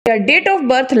Their date of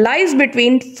birth lies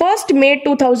between 1st May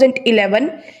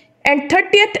 2011 and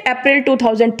 30th April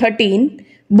 2013,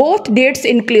 both dates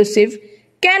inclusive,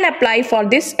 can apply for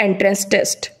this entrance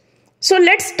test. So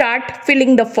let's start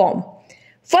filling the form.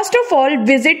 First of all,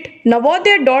 visit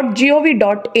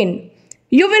navodaya.gov.in.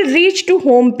 You will reach to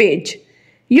home page.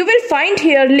 You will find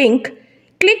here link.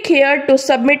 Click here to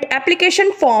submit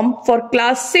application form for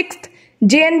class 6th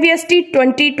jnvst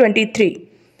 2023.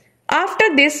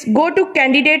 After this, go to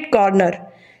candidate corner.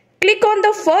 Click on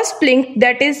the first link,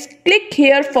 that is click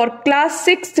here for class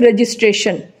 6th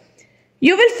registration.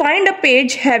 You will find a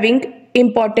page having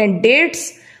important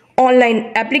dates,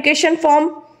 online application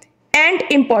form and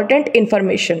important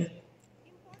information.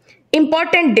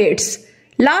 Important dates.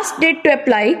 Last date to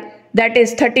apply, that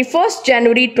is 31st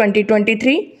January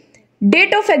 2023.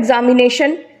 Date of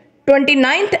examination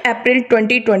 29th April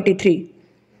 2023.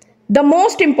 The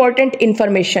most important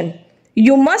information.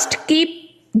 You must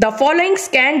keep the following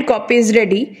scanned copies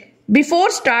ready before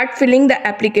start filling the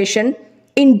application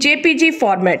in JPG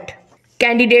format.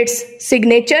 Candidate's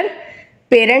signature,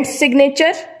 parent's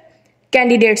signature,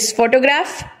 candidate's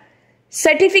photograph,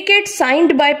 certificate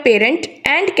signed by parent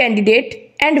and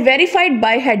candidate and verified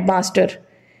by headmaster,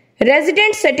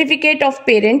 resident certificate of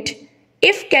parent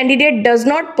if candidate does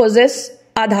not possess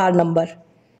Aadhaar number.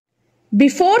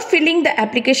 Before filling the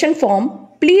application form,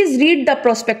 please read the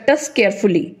prospectus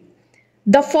carefully.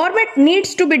 The format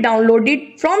needs to be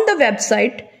downloaded from the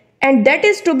website and that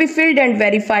is to be filled and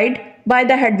verified by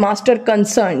the headmaster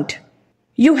concerned.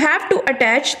 You have to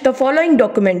attach the following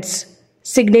documents: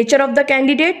 signature of the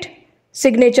candidate,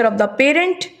 signature of the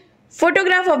parent,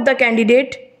 photograph of the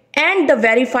candidate and the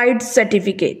verified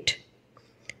certificate.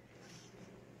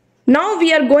 Now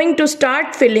we are going to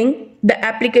start filling the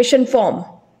application form.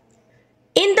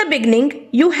 In the beginning,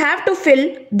 you have to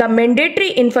fill the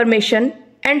mandatory information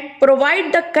and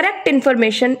provide the correct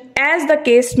information as the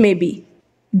case may be.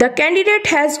 The candidate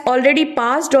has already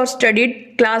passed or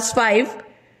studied class 5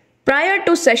 prior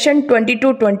to session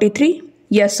 22-23,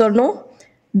 yes or no?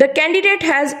 The candidate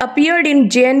has appeared in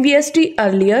jnvst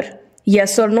earlier,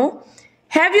 yes or no?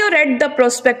 Have you read the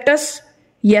prospectus,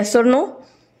 yes or no?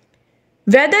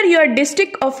 Whether your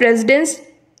district of residence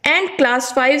and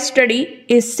class 5 study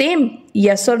is same,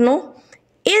 yes or no?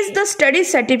 Is the study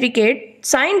certificate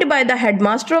signed by the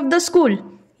headmaster of the school,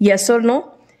 yes or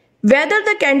no? Whether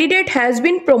the candidate has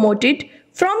been promoted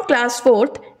from class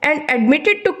 4th and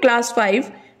admitted to class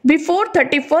 5 before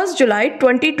 31st July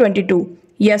 2022,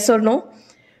 yes or no?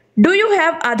 Do you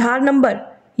have Aadhaar number,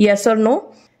 yes or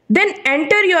no? Then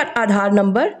enter your Aadhaar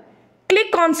number,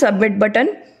 click on submit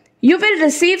button. You will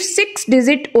receive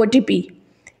 6-digit OTP.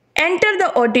 Enter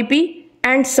the OTP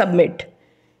and submit.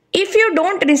 If you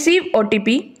don't receive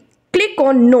OTP, click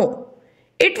on no.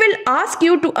 It will ask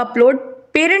you to upload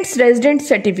parent's resident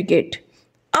certificate.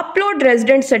 Upload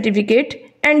resident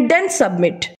certificate and then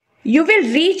submit. You will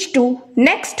reach to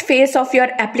next phase of your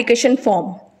application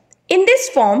form. In this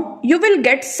form, you will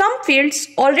get some fields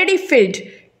already filled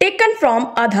taken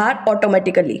from Aadhaar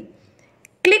automatically.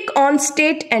 Click on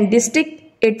state and district.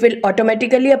 It will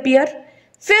automatically appear.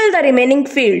 Fill the remaining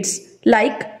fields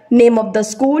like name of the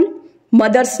school,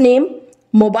 mother's name,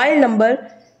 mobile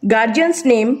number, guardian's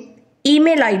name,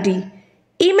 email ID.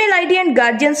 Email ID and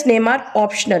guardian's name are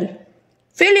optional.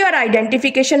 Fill your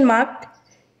identification mark,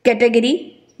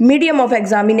 category, medium of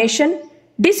examination,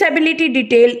 disability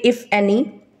detail if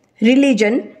any,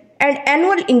 religion and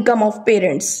annual income of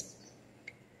parents.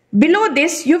 Below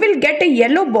this, you will get a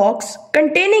yellow box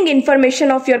containing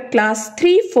information of your class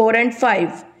 3, 4 and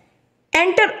 5.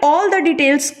 Enter all the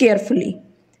details carefully.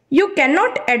 You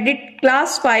cannot edit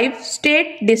class 5,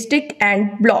 state, district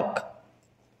and block.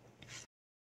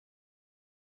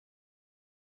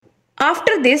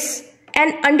 After this,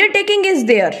 an undertaking is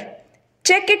there.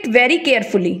 Check it very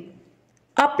carefully.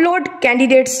 Upload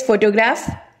candidate's photograph,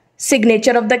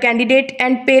 signature of the candidate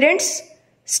and parents,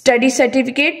 study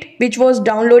certificate which was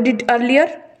downloaded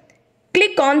earlier.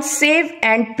 Click on save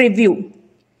and preview.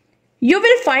 You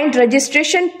will find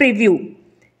registration preview.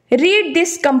 Read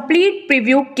this complete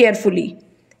preview carefully.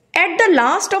 At the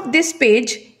last of this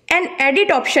page, an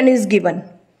edit option is given.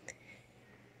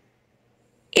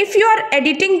 If you are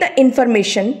editing the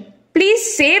information,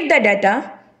 please save the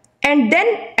data and then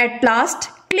at last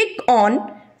click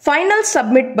on Final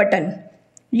Submit button.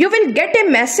 You will get a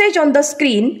message on the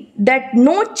screen that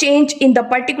no change in the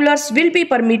particulars will be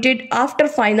permitted after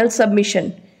final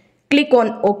submission. Click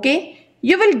on OK.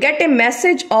 You will get a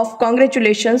message of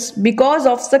congratulations because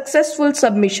of successful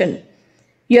submission.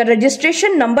 Your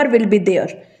registration number will be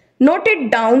there. Note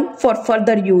it down for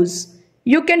further use.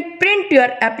 You can print your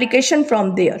application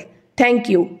from there. Thank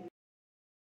you.